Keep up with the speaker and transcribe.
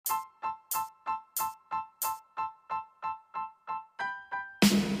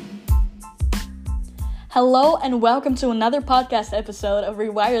Hello and welcome to another podcast episode of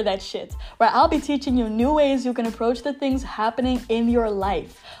Rewire That Shit, where I'll be teaching you new ways you can approach the things happening in your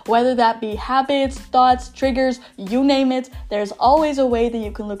life. Whether that be habits, thoughts, triggers, you name it, there's always a way that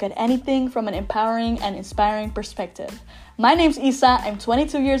you can look at anything from an empowering and inspiring perspective. My name's Isa, I'm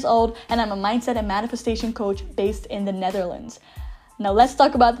 22 years old, and I'm a mindset and manifestation coach based in the Netherlands. Now let's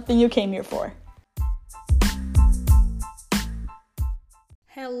talk about the thing you came here for.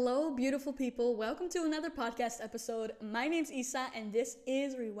 Hello, beautiful people. Welcome to another podcast episode. My name's Isa, and this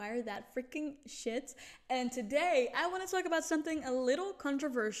is Rewire That Freaking Shit. And today, I want to talk about something a little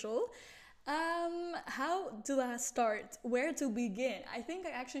controversial. How do I start? Where to begin? I think I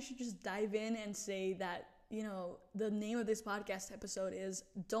actually should just dive in and say that, the name of this podcast episode is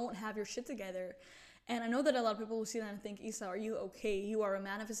Don't Have Your Shit Together. And I know that a lot of people will see that and think, Isa, are you okay? You are a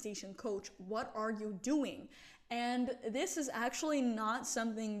manifestation coach. What are you doing? And this is actually not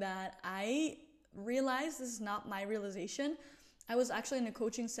something that I realized. This is not my realization. I was actually in a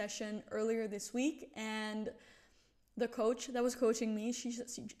coaching session earlier this week, and the coach that was coaching me, she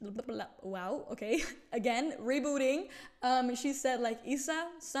wow, okay, again, rebooting. She said, Isa,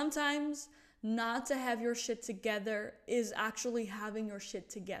 sometimes not to have your shit together is actually having your shit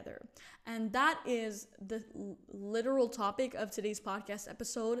together. And that is the literal topic of today's podcast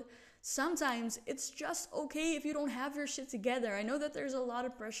episode. Sometimes it's just okay if you don't have your shit together. I know that there's a lot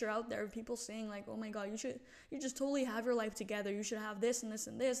of pressure out there of people saying oh my God, you just totally have your life together. You should have this and this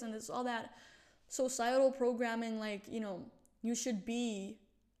and this and this, all that societal programming, you should be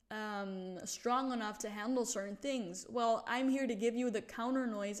strong enough to handle certain things. Well, I'm here to give you the counter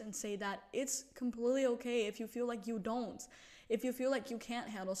noise and say that it's completely okay if you feel like you don't. If you feel like you can't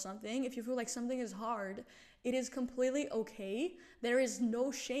handle something, if you feel like something is hard, it is completely okay. There is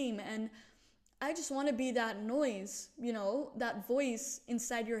no shame. And I just want to be that noise, that voice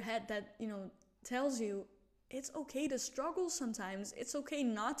inside your head that, tells you it's okay to struggle sometimes. It's okay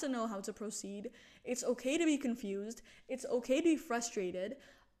not to know how to proceed. It's okay to be confused. It's okay to be frustrated.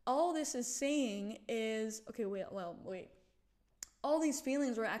 All this is saying is, okay, wait. All these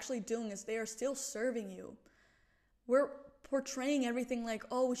feelings we're actually doing is they are still serving you. We're portraying everything like,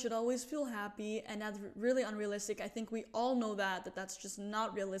 oh, we should always feel happy, and that's really unrealistic. I think we all know that that's just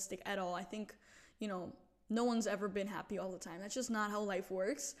not realistic at all. I think, no one's ever been happy all the time. That's just not how life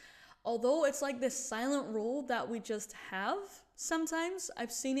works. Although it's like this silent rule that we just have sometimes.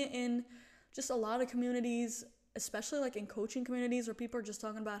 I've seen it in just a lot of communities, especially in coaching communities where people are just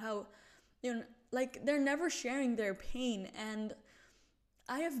talking about how, they're never sharing their pain. And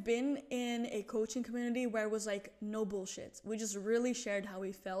I have been in a coaching community where it was no bullshit. We just really shared how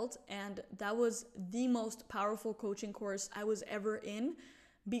we felt, and that was the most powerful coaching course I was ever in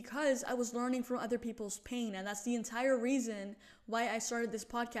because I was learning from other people's pain. And that's the entire reason why I started this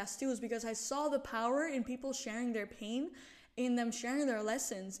podcast too, is because I saw the power in people sharing their pain, in them sharing their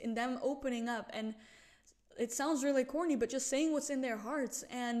lessons, in them opening up. And it sounds really corny, but just saying what's in their hearts.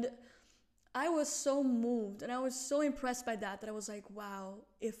 And I was so moved and I was so impressed by that I was like, wow,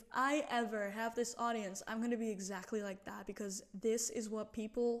 if I ever have this audience, I'm going to be exactly like that, because this is what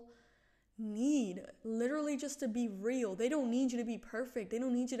people need. Literally just to be real. They don't need you to be perfect. They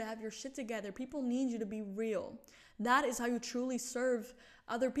don't need you to have your shit together. People need you to be real. That is how you truly serve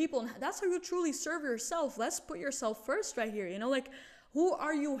other people. And that's how you truly serve yourself. Let's put yourself first right here. Who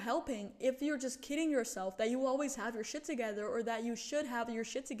are you helping if you're just kidding yourself that you always have your shit together, or that you should have your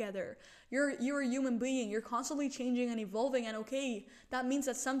shit together? You're a human being. You're constantly changing and evolving. And okay, that means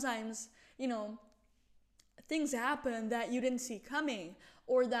that sometimes, things happen that you didn't see coming,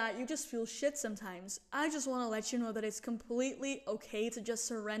 or that you just feel shit sometimes. I just want to let you know that it's completely okay to just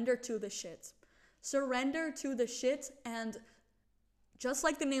surrender to the shit. Surrender to the shit. And just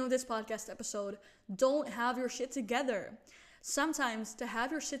like the name of this podcast episode, don't have your shit together. Sometimes to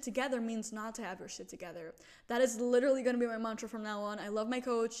have your shit together means not to have your shit together. That is literally going to be my mantra from now on. I love my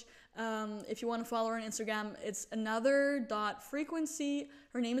coach. If you want to follow her on Instagram, it's another.frequency.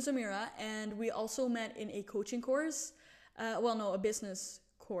 Her name is Amira, and we also met in a coaching course. A business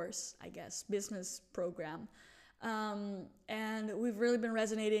course, I guess, business program. And we've really been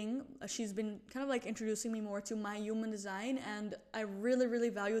resonating. She's been kind of introducing me more to my human design, and I really, really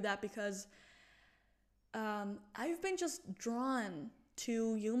value that because I've been just drawn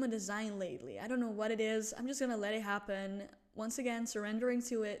to human design lately. I don't know what it is. I'm just going to let it happen. Once again, surrendering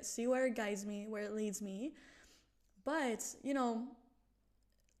to it, see where it guides me, where it leads me. But,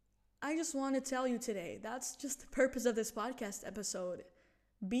 I just want to tell you today, that's just the purpose of this podcast episode.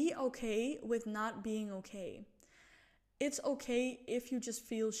 Be okay with not being okay. It's okay if you just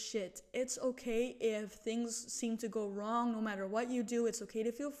feel shit. It's okay if things seem to go wrong no matter what you do. It's okay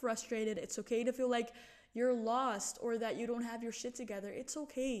to feel frustrated. It's okay to feel like you're lost or that you don't have your shit together. It's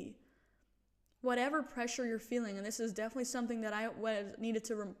okay. Whatever pressure you're feeling, and this is definitely something that I needed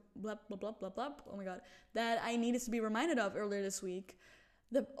to blah blah blah blah blah. Oh my god, that I needed to be reminded of earlier this week.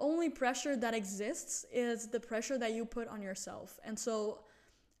 The only pressure that exists is the pressure that you put on yourself. And so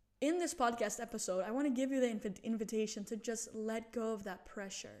in this podcast episode, I want to give you the invitation to just let go of that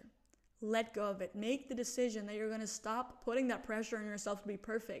pressure. Let go of it. Make the decision that you're going to stop putting that pressure on yourself to be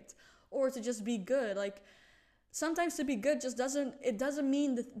perfect or to just be good. Like, sometimes to be good just doesn't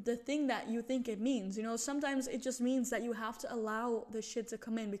mean the thing that you think it means. You know, sometimes it just means that you have to allow the shit to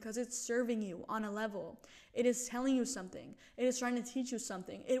come in because it's serving you on a level. It is telling you something. It is trying to teach you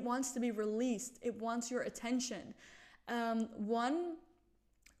something. It wants to be released. It wants your attention. One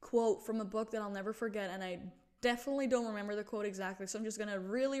quote from a book that I'll never forget, and I definitely don't remember the quote exactly, so I'm just gonna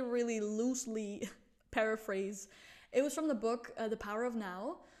really, really loosely paraphrase. It was from the book The Power of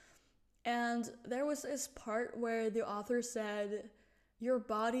Now. And there was this part where the author said, your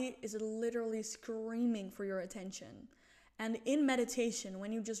body is literally screaming for your attention. And in meditation,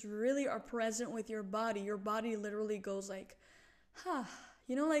 when you just really are present with your body literally goes like,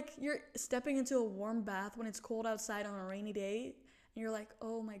 you know, like you're stepping into a warm bath when it's cold outside on a rainy day. And you're like,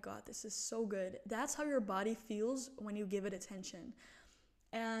 oh my God, this is so good. That's how your body feels when you give it attention.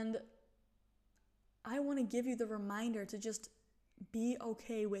 And I want to give you the reminder to just be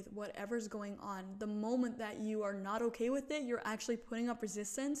okay with whatever's going on. The moment that you are not okay with it, you're actually putting up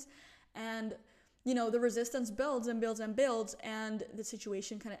resistance, and you know, the resistance builds and builds and builds, and the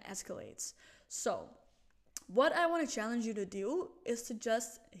situation kind of escalates. So what I want to challenge you to do is to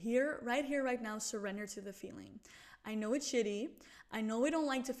just right here, right now, surrender to the feeling. I know it's shitty. I know we don't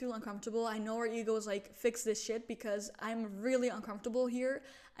like to feel uncomfortable. I know our ego is like, fix this shit because I'm really uncomfortable here.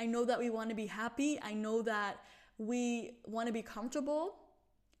 I know that we want to be happy. I know that we want to be comfortable,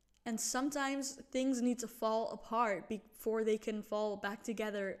 and sometimes things need to fall apart before they can fall back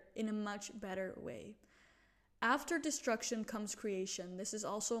together in a much better way. After destruction comes creation. This is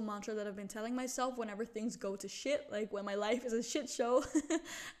also a mantra that I've been telling myself whenever things go to shit, like when my life is a shit show.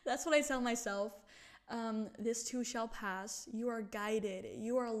 That's what I tell myself. This too shall pass. You are guided.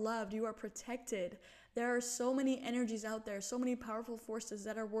 You are loved. You are protected. There are so many energies out there, so many powerful forces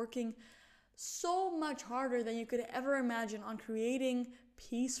that are working so much harder than you could ever imagine on creating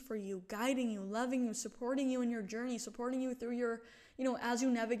peace for you, guiding you, loving you, supporting you in your journey, supporting you through your, you know, as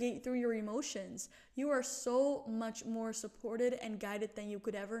you navigate through your emotions. You are so much more supported and guided than you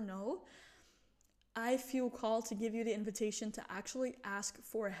could ever know. I feel called to give you the invitation to actually ask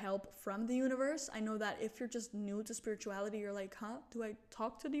for help from the universe. I know that if you're just new to spirituality, you're like, do I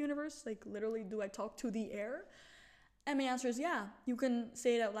talk to the universe? Like, literally, do I talk to the air? And my answer is yeah. You can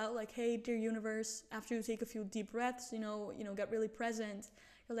say it out loud, like, hey, dear universe, after you take a few deep breaths, you know, get really present.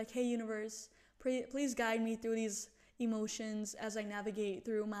 You're like, hey, universe, please guide me through these emotions as I navigate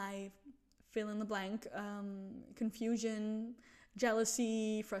through my fill in the blank, confusion,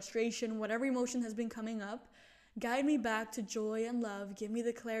 jealousy, frustration, whatever emotion has been coming up. Guide me back to joy and love. Give me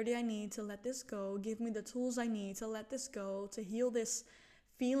the clarity I need to let this go. Give me the tools I need to let this go, to heal this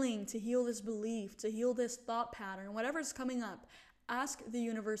feeling, to heal this belief, to heal this thought pattern, whatever's coming up. Ask the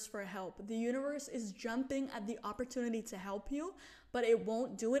universe for help. The universe is jumping at the opportunity to help you, but it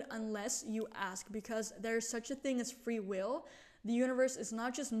won't do it unless you ask, because there's such a thing as free will. The universe is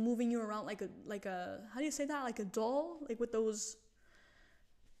not just moving you around like a how do you say that? Like a doll, like with those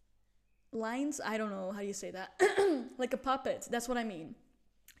lines. I don't know how you say that. Like a puppet. That's what I mean.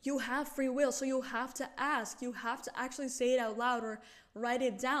 You have free will, so you have to ask. You have to actually say it out loud or write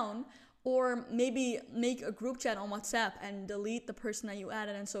it down, or maybe make a group chat on WhatsApp and delete the person that you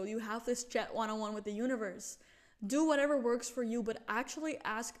added. And so you have this chat one-on-one with the universe. Do whatever works for you, but actually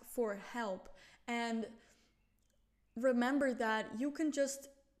ask for help. And remember that you can just,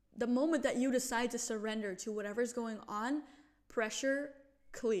 the moment that you decide to surrender to whatever's going on, pressure,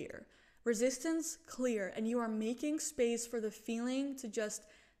 clear. Resistance, clear. And you are making space for the feeling to just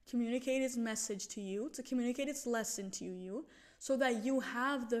communicate its message to you, to communicate its lesson to you, so that you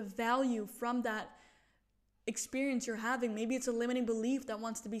have the value from that experience you're having. Maybe it's a limiting belief that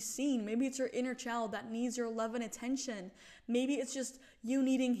wants to be seen. Maybe it's your inner child that needs your love and attention. Maybe it's just you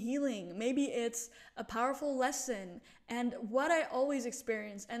needing healing. Maybe it's a powerful lesson. And what I always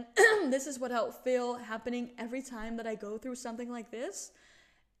experience, and this is what I'll feel happening every time that I go through something like this,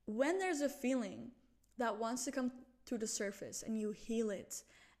 when there's a feeling that wants to come to the surface and you heal it,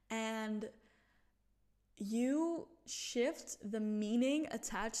 and you shift the meaning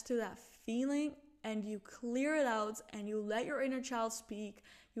attached to that feeling, and you clear it out, and you let your inner child speak,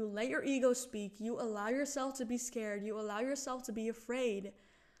 you let your ego speak, you allow yourself to be scared, you allow yourself to be afraid,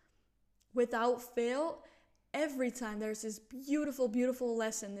 without fail, every time there's this beautiful, beautiful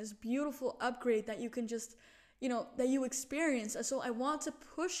lesson, this beautiful upgrade that you can just, that you experience. And so I want to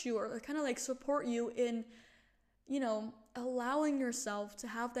push you or kind of like support you in, allowing yourself to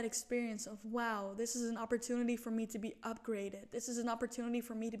have that experience of, wow, this is an opportunity for me to be upgraded. This is an opportunity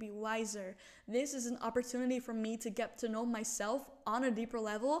for me to be wiser. This is an opportunity for me to get to know myself on a deeper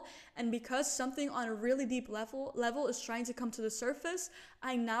level. And because something on a really deep level is trying to come to the surface,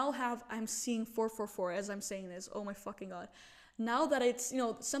 I'm seeing 444 as I'm saying this. Oh my fucking God. Now that it's,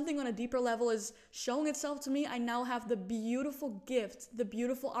 something on a deeper level is showing itself to me, I now have the beautiful gift, the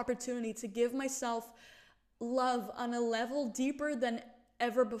beautiful opportunity to give myself love on a level deeper than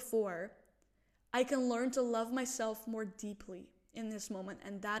ever before. I can learn to love myself more deeply in this moment,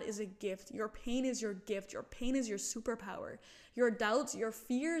 and that is a gift. Your pain is your gift. Your pain is your superpower. Your doubts, your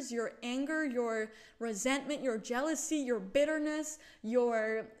fears, your anger, your resentment, your jealousy, your bitterness,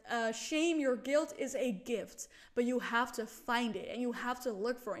 your shame, your guilt is a gift, but you have to find it and you have to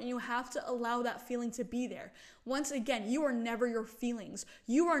look for it and you have to allow that feeling to be there. Once again, you are never your feelings.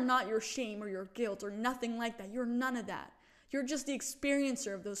 You are not your shame or your guilt or nothing like that. You're none of that. You're just the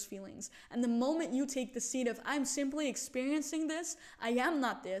experiencer of those feelings. And the moment you take the seat of, I'm simply experiencing this, I am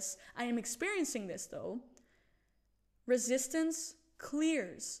not this, I am experiencing this though, resistance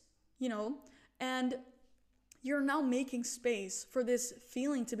clears, and you're now making space for this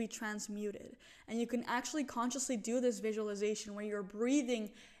feeling to be transmuted. And you can actually consciously do this visualization where you're breathing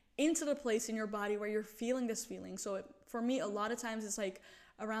into the place in your body where you're feeling this feeling. So for me, a lot of times it's like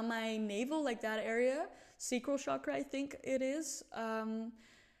around my navel, like that area, sacral chakra, I think it is.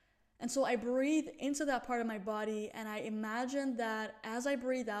 And so I breathe into that part of my body, and I imagine that as I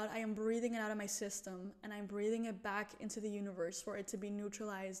breathe out, I am breathing it out of my system, and I'm breathing it back into the universe for it to be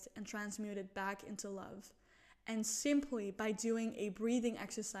neutralized and transmuted back into love. And simply by doing a breathing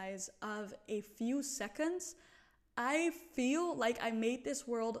exercise of a few seconds, I feel like I made this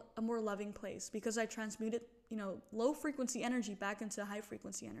world a more loving place because I transmuted, low frequency energy back into high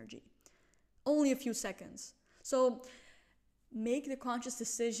frequency energy. Only a few seconds. So make the conscious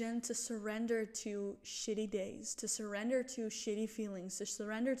decision to surrender to shitty days, to surrender to shitty feelings, to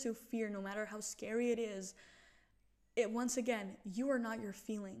surrender to fear, no matter how scary it is. Once again, you are not your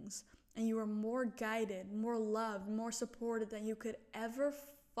feelings, and you are more guided, more loved, more supported than you could ever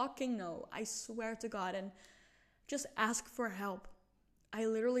fucking know. I swear to God. And just ask for help. I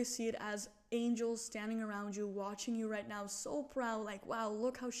literally see it as angels standing around you, watching you right now, so proud, like, wow,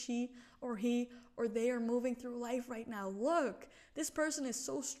 look how she or he or they are moving through life right now. Look, this person is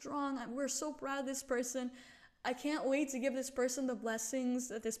so strong. We're so proud of this person. I can't wait to give this person the blessings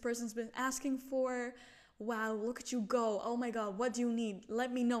that this person's been asking for. Wow, look at you go. Oh my God, what do you need?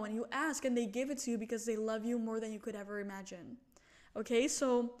 Let me know. And you ask and they give it to you because they love you more than you could ever imagine. Okay,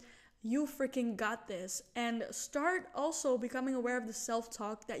 so you freaking got this. And start also becoming aware of the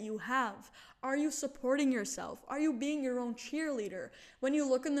self-talk that you have. Are you supporting yourself? Are you being your own cheerleader? When you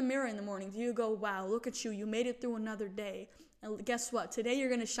look in the mirror in the morning, do you go, wow, look at you. You made it through another day. And guess what? Today you're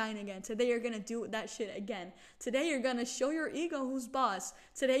going to shine again. Today you're going to do that shit again. Today you're going to show your ego who's boss.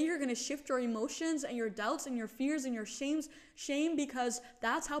 Today you're going to shift your emotions and your doubts and your fears and your shame because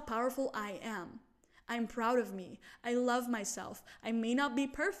that's how powerful I am. I'm proud of me. I love myself. I may not be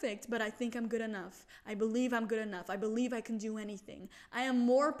perfect, but I think I'm good enough. I believe I'm good enough. I believe I can do anything. I am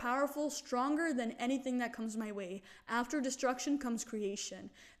more powerful, stronger than anything that comes my way. After destruction comes creation.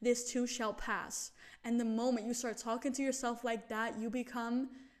 This too shall pass. And the moment you start talking to yourself like that, you become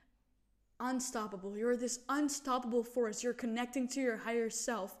unstoppable. You're this unstoppable force. You're connecting to your higher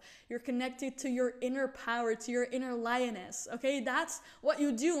self. You're connected to your inner power, to your inner lioness. Okay, that's what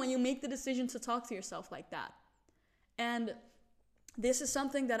you do when you make the decision to talk to yourself like that. And this is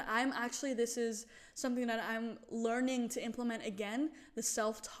something that I'm learning to implement again. The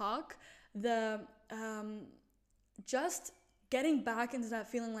self-talk, just getting back into that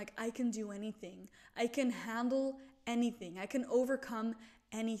feeling like I can do anything. I can handle anything. I can overcome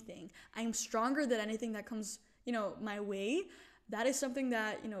anything. I'm stronger than anything that comes, my way. That is something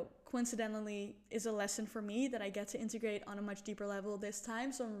that, coincidentally is a lesson for me that I get to integrate on a much deeper level this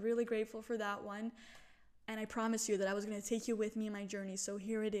time. So I'm really grateful for that one. And I promised you that I was going to take you with me in my journey. So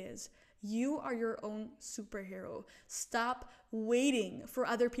here it is. You are your own superhero. Stop waiting for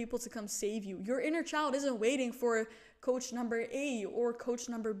other people to come save you. Your inner child isn't waiting for coach number A or coach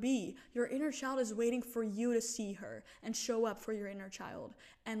number B. Your inner child is waiting for you to see her and show up for your inner child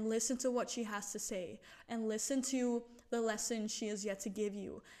and listen to what she has to say and listen to the lesson she is yet to give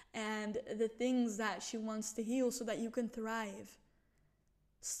you and the things that she wants to heal so that you can thrive.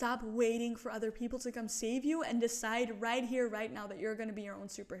 Stop waiting for other people to come save you and decide right here, right now that you're going to be your own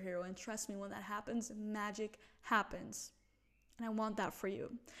superhero. And trust me, when that happens, magic happens. And I want that for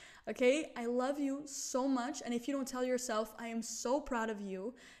you. Okay, I love you so much. And if you don't tell yourself, I am so proud of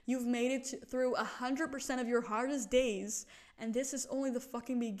you. You've made it through 100% of your hardest days. And this is only the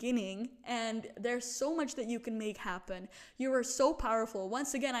fucking beginning. And there's so much that you can make happen. You are so powerful.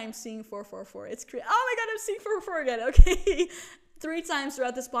 Once again, I'm seeing 444. It's crazy. Oh my God, I'm seeing 444 again. Okay. 3 times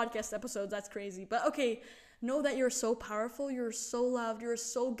throughout this podcast episode. That's crazy. But okay, know that you're so powerful. You're so loved. You're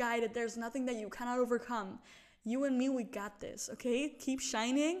so guided. There's nothing that you cannot overcome. You and me, we got this, okay? Keep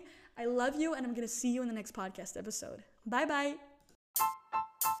shining. I love you, and I'm going to see you in the next podcast episode. Bye-bye.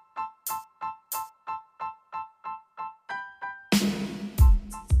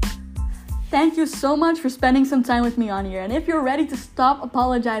 Thank you so much for spending some time with me on here. And if you're ready to stop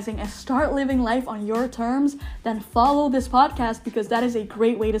apologizing and start living life on your terms, then follow this podcast because that is a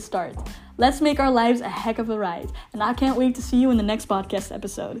great way to start. Let's make our lives a heck of a ride. And I can't wait to see you in the next podcast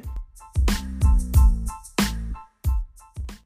episode.